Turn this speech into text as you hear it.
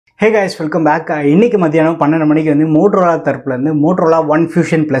Hey guys, welcome back. இன்னைக்கு மத்தியானம் 12 மணிக்கு வந்து Motorola தரப்புல இருந்து Motorola One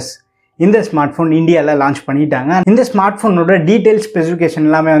Fusion Plus இந்த ஸ்மார்ட்ஃபோன் இந்தியால லான்ச் பண்ணிட்டாங்க. இந்த ஸ்மார்ட்ஃபோனோட டீடைல் ஸ்பெசிஃபிகேஷன்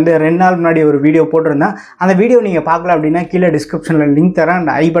எல்லாமே வந்து 2 நாள் முன்னாடி ஒரு வீடியோ போட்டுருந்தேன். அந்த வீடியோ நீங்க பார்க்கல அப்படினா கீழ டிஸ்கிரிப்ஷன்ல லிங்க் தரேன் and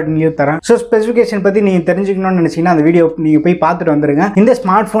ஐ பட்டன்லயும் தரேன். சோ ஸ்பெசிஃபிகேஷன் பத்தி நீங்க தெரிஞ்சுக்கணும்னு நினைச்சீங்கன்னா அந்த வீடியோ நீங்க போய் பார்த்துட்டு வந்துருங்க. இந்த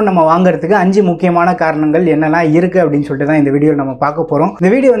ஸ்மார்ட்ஃபோன் நம்ம வாங்குறதுக்கு 5 முக்கியமான காரணங்கள் என்னெல்லாம் இருக்கு அப்படினு சொல்லிட்டு தான் இந்த வீடியோல நம்ம பார்க்க போறோம்.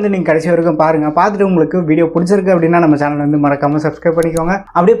 இந்த வீடியோ வந்து நீங்க கடைசி வரைக்கும் பாருங்க. பார்த்துட்டு உங்களுக்கு வீடியோ பிடிச்சிருக்கு அப்படினா நம்ம சேனலை வந்து மறக்காம Subscribe பண்ணிக்கோங்க.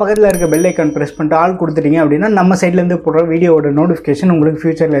 அப்படியே பக்கத்துல இருக்க பெல் ஐகான் பிரஸ் பண்ணிட்டு ஆல் கொடுத்துட்டீங்க அப்படினா நம்ம சைடுல இருந்து போடுற வீடியோவோட நோட்டிஃபிகேஷன் உங்களுக்கு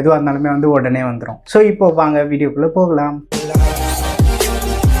ஃபியூச்சர்ல எதுவா இருந்தாலுமே வந்து உடனே வந்துரும். சோ இப்போ வாங்க வீடியோக்குள்ள போகலாம்.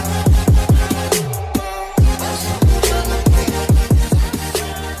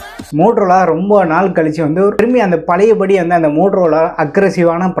 Motorola ரொம்ப நாள் கழிச்சு வந்து திரும்பி அந்த பழையபடி அந்த Motorola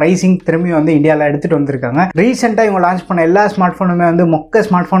அக்ரெசிவான பிரைசிங் திரும்பி வந்து இந்தியாவில் எடுத்துட்டு வந்திருக்காங்க. ரீசெண்டாக இவங்க லான்ச் பண்ண எல்லா ஸ்மார்ட்ஃபோனுமே வந்து மொக்க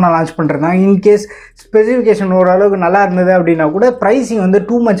ஸ்மார்ட்ஃபோனாக லான்ச் பண்ணிருந்தாங்க. இன்கேஸ் ஸ்பெசிஃபிகேஷன் ஓரளவுக்கு நல்லா இருந்தது அப்படின்னா கூட பிரைசிங் வந்து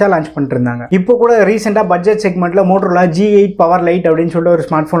டூ மச்சாக லான்ச் பண்ணிருந்தாங்க. இப்போ கூட ரீசெண்டாக பட்ஜெட் செக்மெண்ட்டில் Motorola G8 பவர் லைட் அப்படின்னு சொல்லிட்டு ஒரு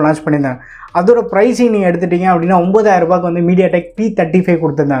ஸ்மார்ட்ஃபோன் லான்ச் பண்ணியிருந்தாங்க. அதோட ப்ரைஸிங் நீங்கள் எடுத்துட்டீங்க அப்படின்னா 9000 ரூபாய்க்கு வந்து MediaTek P35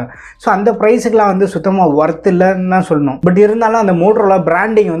 கொடுத்துருந்தாங்க. ஸோ அந்த ப்ரைஸுக்குலாம் வந்து சுத்தமாக ஒர்த் இல்லைன்னு தான் சொல்லணும். பட் இருந்தாலும் அந்த Motorola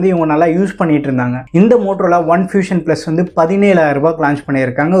பிராண்டிங் வந்து இவங்க நல்லா யூஸ் பண்ணிட்டு இருந்தாங்க. இந்த Motorola One Fusion Plus வந்து 17000 ரூபாய்க்கு லான்ச்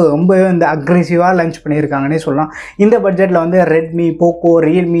பண்ணியிருக்காங்க. ரொம்பவே வந்து அக்ரெசிவாக லான்ச் பண்ணியிருக்காங்கன்னே சொல்லலாம். இந்த பட்ஜெட்டில் வந்து ரெட்மி, போக்கோ,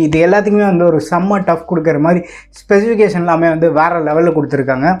 ரியல்மி இது எல்லாத்துக்குமே வந்து ஒரு செம்ம டஃப் கொடுக்குற மாதிரி ஸ்பெசிஃபிகேஷன் எல்லாமே வந்து வேறு லெவலில்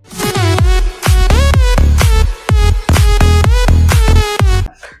கொடுத்துருக்காங்க.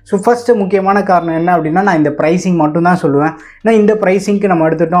 ஸோ ஃபஸ்ட்டு முக்கியமான காரணம் என்ன அப்படின்னா நான் இந்த ப்ரைஸிங் மட்டும் தான் சொல்லுவேன். ஏன்னா இந்த ப்ரைஸிங்க்கு நம்ம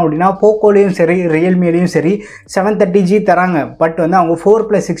எடுத்துட்டோம் அப்படின்னா போக்கோலையும் சரி ரியல்மிலையும் சரி 730G தராங்க. பட் வந்து அவங்க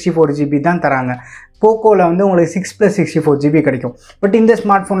 4+64GB தான் தராங்க. போக்கோவில் வந்து உங்களுக்கு 6+64GB கிடைக்கும். பட் இந்த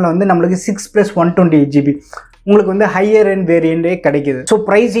ஸ்மார்ட்ஃபோனில் வந்து நம்மளுக்கு 6+128GB உங்களுக்கு வந்து ஹையர் எண்ட் வேரியண்டே கிடைக்குது. ஸோ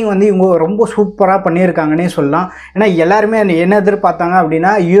ப்ரைஸிங் வந்து இவங்க ரொம்ப சூப்பராக பண்ணியிருக்காங்கன்னே சொல்லலாம். ஏன்னா எல்லாருமே என்ன எதிர்பார்த்தாங்க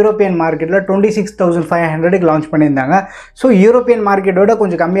அப்படின்னா யூரோப்பியன் மார்க்கெட்டில் 26,500க்கு லான்ச் பண்ணியிருந்தாங்க. ஸோ யூரோப்பியன் மார்க்கெட்டோட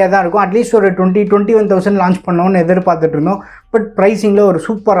கொஞ்சம் கம்மியாக தான் இருக்கும். அட்லீஸ்ட் ஒரு 21,000 லான்ச் பண்ணோன்னு எதிர்பார்த்துட்டு இருந்தோம். பட் ப்ரைஸிங்கில் ஒரு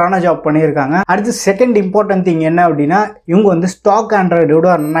சூப்பரான ஜாப் பண்ணியிருக்காங்க. அடுத்து செகண்ட் இம்பார்ட்டன்ட் திங் என்ன அப்படின்னா இவங்க வந்து ஸ்டாக் ஆண்ட்ராய்டோட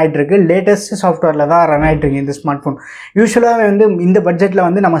ரன் ஆகிட்டு இருக்கு. லேட்டஸ்ட் சாஃப்ட்வேரில் தான் ரன் ஆகிட்டு இருக்கு இந்த ஸ்மார்ட் ஃபோன். யூஸ்வலாக வந்து இந்த பட்ஜெட்டில்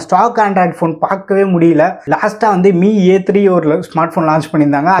வந்து நம்ம ஸ்டாக் ஆண்ட்ராய்டு ஃபோன் பார்க்கவே முடியல. லாஸ்ட்டாக வந்து Mi A3 ஒரு ஸ்மார்ட் ஃபோன் லான்ச்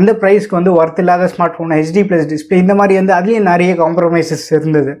பண்ணியிருந்தாங்க. அந்த ப்ரைஸ்க்கு வந்து ஒர்த் இல்லாத ஸ்மார்ட் ஃபோன் HD+ டிஸ்பிளே இந்த மாதிரி வந்து அதுலேயும் நிறைய காம்ப்ரமைசஸ்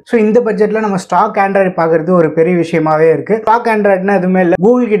இருந்தது. ஸோ இந்த பட்ஜெட்டில் நம்ம ஸ்டாக் ஆண்ட்ராய்டு பார்க்குறது ஒரு பெரிய விஷயமாவே இருக்குது. ஸ்டாக் ஆண்ட்ராய்டுனா எதுவுமே இல்லை.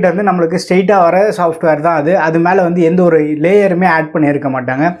 கூகுள் கிட்ட வந்து நம்மளுக்கு ஸ்ட்ரெயிட்டாக வர சாஃப்ட்வேர் தான் அது. அது மேலே வந்து எந்த ஒரு லேயருமே ஆட் பண்ணியிருக்க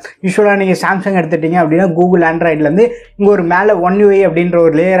மாட்டாங்க. யூஸ்வலாக நீங்கள் சாம்சங் எடுத்துட்டீங்க அப்படின்னா கூகுள் ஆண்ட்ராய்ட்லேருந்து இங்கே ஒரு மேலே One UI அப்படின்ற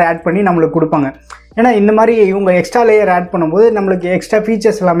ஒரு லேயர் ஆட் பண்ணி நம்மளுக்கு கொடுப்பாங்க. ஏன்னா இந்த மாதிரி இவங்க எக்ஸ்ட்ரா லேயர் ஆட் பண்ணும்போது நம்மளுக்கு எக்ஸ்ட்ரா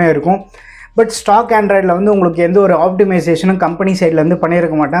ஃபீச்சர்ஸ் எல்லாமே இருக்கும். பட் ஸ்டாக் ஆண்ட்ராய்டில் வந்து உங்களுக்கு எந்த ஒரு ஆப்டிமைசேஷனும் கம்பெனி சைட்லேருந்து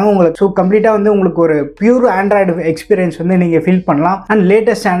பண்ணியிருக்க மாட்டாங்க. உங்களுக்கு ஸோ கம்ப்ளீட்டாக வந்து உங்களுக்கு ஒரு பியூர் ஆண்ட்ராய்டு எக்ஸ்பீரியன்ஸ் வந்து நீங்கள் ஃபீல் பண்ணலாம். அண்ட்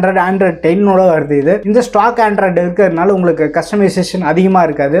லேட்டஸ்ட் ஆண்ட்ராய்டு 10ஓட வருது இது. இந்த ஸ்டாக் ஆண்ட்ராய்டு இருக்கிறதுனால உங்களுக்கு கஸ்டமைசேஷன் அதிகமாக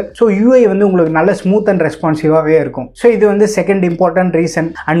இருக்காது. ஸோ UI வந்து உங்களுக்கு நல்ல ஸ்மூத் அண்ட் ரெஸ்பான்சிவாகவே இருக்கும். ஸோ இது வந்து செகண்ட் இம்பார்ட்டன்ட்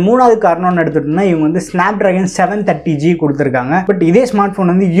ரீசன். அண்ட் மூணாவது காரணம்னு எடுத்துட்டோம்னா இவங்க வந்து Snapdragon 730G கொடுத்துருக்காங்க. பட் இதே ஸ்மார்ட்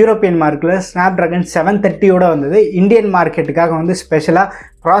ஃபோன் வந்து யூரோப்பியன் மார்க்கெட்டில் Snapdragon 730ஓட வந்தது. இந்தியன் மார்க்கெட்டுக்காக வந்து ஸ்பெஷலாக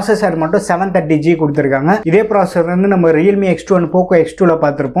ப்ராசஸர் மட்டும் 730G கொடுத்துருக்காங்க. இதே ப்ராசஸர் வந்து நம்ம ரியல்மி X2 அண்ட் போக்கோ X2ல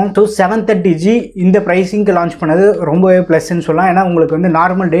பார்த்துருப்போம். ஸோ 730G இந்த ப்ரைஸிங்க்கு லான்ச் பண்ணது ரொம்பவே ப்ளஸ்ன்னு சொல்லலாம். ஏன்னா உங்களுக்கு வந்து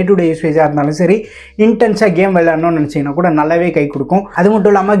நார்மல் டே டு டே யூசேஜாக இருந்தாலும் சரி இன்டென்ஸாக கேம் விளையாடணும்னு நினச்சிங்கன்னா கூட நல்லாவே கை கொடுக்கும். அது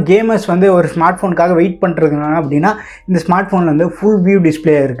மட்டும் இல்லாமல் கேமர்ஸ் வந்து ஒரு ஸ்மார்ட் ஃபோனுக்காக வெயிட் பண்ணுறதுனால அப்படின்னா இந்த ஸ்மார்ட் ஃபோனில் வந்து ஃபுல் வியூ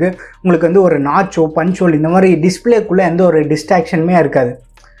டிஸ்பிளே இருக்குது. உங்களுக்கு வந்து ஒரு நாச்சோ பஞ்சோல் இந்த மாதிரி டிஸ்பிளேக்குள்ளே எந்த ஒரு டிஸ்ட்ராக்ஷனுமே இருக்காது.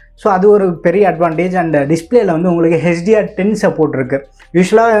 ஸோ அது ஒரு பெரிய அட்வான்டேஜ். அண்ட் டிஸ்பிளேல வந்து உங்களுக்கு HDR10 சப்போர்ட் இருக்குது.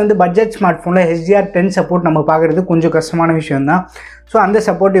 யூஸ்வலாக வந்து பட்ஜெட் ஸ்மார்ட் ஃபோனில் HDR10 சப்போர்ட் நம்ம பார்க்குறது கொஞ்சம் கஷ்டமான விஷயம் தான். ஸோ அந்த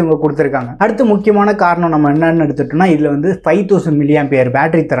சப்போர்ட் இவங்க கொடுத்துருக்காங்க. அடுத்து முக்கியமான காரணம் நம்ம என்னென்னு எடுத்துட்டோம்னா இதில் வந்து 5000 mAh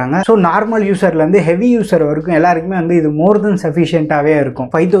பேட்டரி தராங்க. ஸோ நார்மல் யூசர்லேருந்து ஹெவி யூசர் வரைக்கும் எல்லாருக்குமே வந்து இது மோர் தென் சஃபிஷியண்ட்டாகவே இருக்கும்.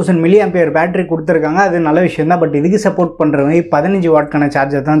 5000 mAh பேட்டரி கொடுத்துருக்காங்க. அது நல்ல விஷயம் தான். பட் இதுக்கு சப்போர்ட் பண்ணுறவங்க 15 வாட்க்கான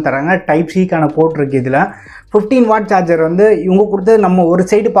சார்ஜர் தான் தராங்க. டைப் சிக்கான போர்ட் இருக்குது. இதில் 15 வாட் சார்ஜர் வந்து இவங்க கொடுத்து நம்ம ஒரு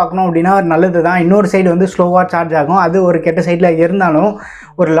சைடு பார்க்கணும் அப்படின்னா நல்லது தான். இன்னொரு சைடு வந்து ஸ்லோவாக சார்ஜ் ஆகும். அது ஒரு கெட்ட சைடில் இருந்தாலும்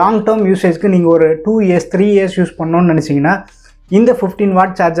ஒரு லாங் டேர்ம் யூசேஜ்க்கு நீங்கள் ஒரு 2 years 3 years யூஸ் பண்ணணும்னு நினச்சிங்கன்னா இந்த 15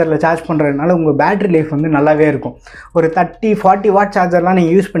 வாட் சார்ஜரில் சார்ஜ் பண்ணுறதுனால உங்கள் பேட்டரி லைஃப் வந்து நல்லாவே இருக்கும். ஒரு 30-40 வாட் சார்ஜர்லாம்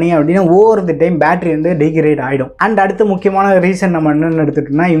நீங்கள் யூஸ் பண்ணீங்க அப்படின்னா ஓவர் தி டைம் பேட்டரி வந்து டிகிரேட் ஆகிடும். அண்ட் அடுத்த முக்கியமான ரீசன் நம்ம என்னென்னு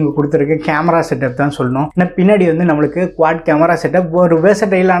எடுத்துட்டோம்னா இவங்க கொடுத்துருக்க கேமரா செட்டப் தான் சொல்லணும். ஏன்னா பின்னாடி வந்து நம்மளுக்கு குவாட் கேமரா செட்டப் ஒரு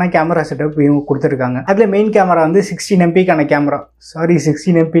வெர்சடைலான கேமரா செட்டப் இவங்க கொடுத்துருக்காங்க. அதில் மெயின் கேமரா வந்து 16 MPக்கான கேமரா. சாரி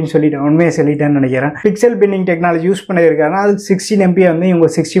 16 MPன்னு சொல்லிட்டேன், உண்மையை சொல்லிட்டேன்னு நினைக்கிறேன். பிக்சல் பின்னிங் டெக்னாலஜி யூஸ் பண்ணியிருக்காங்க. அது 16 MP வந்து இவங்க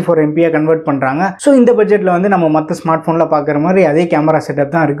 64 MP கன்வெர்ட் பண்ணுறாங்க. ஸோ இந்த பட்ஜெட்டில் வந்து நம்ம மற்ற ஸ்மார்ட் ஃபோனில் பார்க்குற மாதிரி அதே கேமரா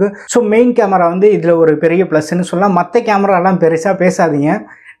செட்டப் தான் இருக்குது. ஸோ மெயின் கேமரா வந்து இதில் ஒரு பெரிய ப்ளஸ்ன்னு சொல்லலாம். மற்ற கேமராலாம் பெருசாக பேசாதீங்க.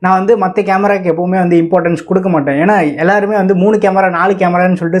 நான் வந்து மற்ற கேமராக்கு எப்போவுமே வந்து இம்பார்ட்டன்ஸ் கொடுக்க மாட்டேன். ஏன்னா எல்லாருமே வந்து 3 கேமரா 4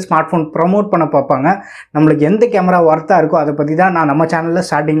 கேமரான்னு சொல்லிட்டு ஸ்மார்ட் ஃபோன் ப்ரொமோட் பண்ண பார்ப்பாங்க. நம்மளுக்கு எந்த கேமரா ஒர்த்தாக இருக்கோ அதை பற்றி தான் நான் நம்ம சேனலில்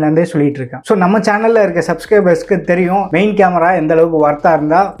ஸ்டார்டிங்லேருந்தே சொல்லிட்டு இருக்கேன். ஸோ நம்ம சேனலில் இருக்க சப்ஸ்கிரைபர்ஸ்க்கு தெரியும் மெயின் கேமரா எந்த அளவுக்கு ஒர்த்தாக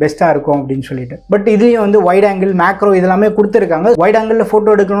இருந்தால் பெஸ்ட்டாக இருக்கும் அப்படின்னு சொல்லிட்டு. பட் இதுலேயும் வந்து வைட் ஆங்கிள் மேக்ரோ இதெல்லாமே கொடுத்துருக்காங்க. வைட் ஆங்கிளில்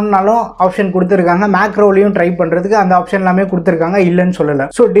ஃபோட்டோ எடுக்கணும்னாலும் ஆப்ஷன் கொடுத்துருக்காங்க. மேக்ரோலையும் ட்ரை பண்ணுறதுக்கு அந்த ஆப்ஷன் எல்லாமே கொடுத்துருக்காங்க, இல்லைன்னு சொல்லலை.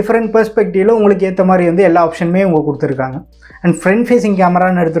 ஸோ டிஃப்ரெண்ட் பெர்ஸ்பெக்டிவ்ல உங்களுக்கு ஏற்ற மாதிரி வந்து எல்லா ஆப்ஷனுமே அவங்க கொடுத்துருக்காங்க. அண்ட் ஃப்ரண்ட் ஃபேசிங்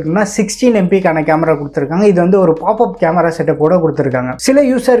கேமரான்னு எடுத்துட்டோம்னா 16 MP கேமரா கொடுத்துருக்காங்க. இது வந்து ஒரு பாப்அப் கேமரா செட்டப்போட கொடுத்துருக்காங்க. சில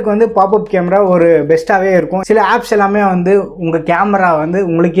யூசருக்கு வந்து பாப்அப் கேமரா ஒரு பெஸ்ட்டாகவே இருக்கும். சில ஆப்ஸ் எல்லாமே வந்து உங்கள் கேமரா வந்து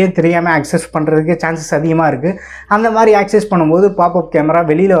உங்களுக்கே தெரியாமல் ஆக்சஸ் பண்ணுறதுக்கு சான்சஸ் அதிகமாக இருக்குது. அந்த மாதிரி ஆக்சஸ் பண்ணும்போது பாப்அப் கேமரா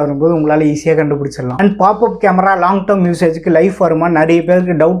வெளியில் வரும்போது உங்களால் ஈஸியாக கண்டுபிடிச்சிடலாம். And pop-up camera long term யூசேஜுக்கு life வருமா நிறைய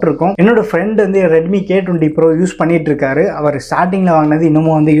பேருக்கு டவுட் இருக்கும். என்னோட ஃப்ரெண்ட் வந்து Redmi K20 Pro யூஸ் பண்ணிட்டு இருக்காரு. அவர் ஸ்டார்டிங்கில் வாங்கினது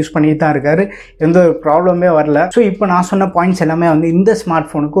இன்னமும் வந்து யூஸ் பண்ணிட்டு தான் இருக்காரு. எந்த ஒரு ப்ராப்ளமே வரல. ஸோ இப்போ நான் சொன்ன பாயிண்ட்ஸ் எல்லாமே வந்து இந்த ஸ்மார்ட்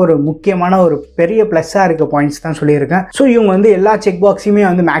ஃபோனுக்கு ஒரு முக்கியமான ஒரு பெரிய ப்ளஸ்ஸாக இருக்க பாயிண்ட்ஸ் தான் சொல்லியிருக்கேன். ஸோ இவங்க வந்து எல்லா செக் பாக்ஸையுமே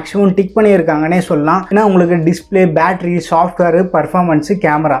வந்து மேக்ஸிமம் டிக் பண்ணியிருக்காங்கன்னே சொல்லலாம். ஏன்னா உங்களுக்கு display, battery, software, performance,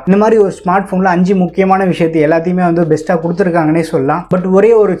 camera இந்த மாதிரி ஒரு ஸ்மார்ட் ஃபோனில் 5 முக்கியமான விஷயத்தை எல்லாத்தையுமே வந்து பெஸ்ட்டாக கொடுத்துருக்காங்கன்னே சொல்லலாம். பட்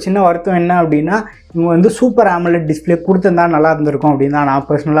ஒரே ஒரு சின்ன வருத்தம் என்ன அப்படின்னா இவங்க வந்து சூப்பர் AMOLED டிஸ்பிளே கொடுத்துருந்தா நல்லா இருந்திருக்கும் அப்படின்னு தான் நான்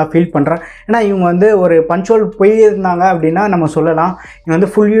பர்சனலாக ஃபீல் பண்ணுறேன். ஏன்னா இவங்க வந்து ஒரு பஞ்சுவல் போயிருந்தாங்க அப்படின்னா நம்ம சொல்லலாம் இவங்க வந்து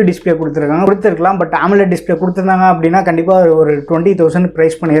ஃபுல் வியூ டிஸ்பிளே கொடுத்துருக்கலாம். பட் AMOLED டிஸ்பிளே கொடுத்துருந்தாங்க அப்படின்னா கண்டிப்பாக ஒரு 20,000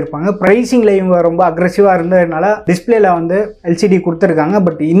 ப்ரைஸ் பண்ணியிருப்பாங்க. ப்ரைஸிங்கில் இவங்க ரொம்ப அக்ரெசிவாக இருந்ததுனால டிஸ்பிளேல வந்து LCD கொடுத்துருக்காங்க.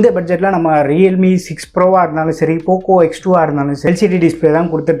 பட் இந்த பட்ஜெட்டில் நம்ம Realme 6 Proவாக இருந்தாலும் சரி, Poco X2ஆக இருந்தாலும் சரி LCD டிஸ்பிளே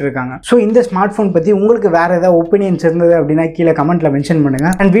தான் கொடுத்துட்ருக்காங்க. ஸோ இந்த ஸ்மார்ட் ஃபோன் பற்றி உங்களுக்கு வேறு ஏதாவது ஒப்பீனியன்ஸ் இருந்தது அப்படின்னா கீழே கமெண்ட்டில் மென்ஷன்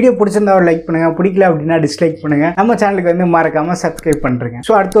பண்ணுங்கள். அண்ட் வீடியோ பிடிச்சிருந்தா ஒரு லைக் பண்ணுங்கள், பிடிக்கல அப்படின்னா டிஸ்லைக் பண்ணுங்க. நம்ம சேனலுக்கு வந்து மறக்காம சப்ஸ்கிரைப் பண்றீங்க.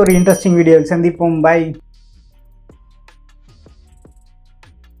 ஸோ அடுத்த ஒரு இன்ட்ரெஸ்டிங் வீடியோவில் சந்திப்போம். பை.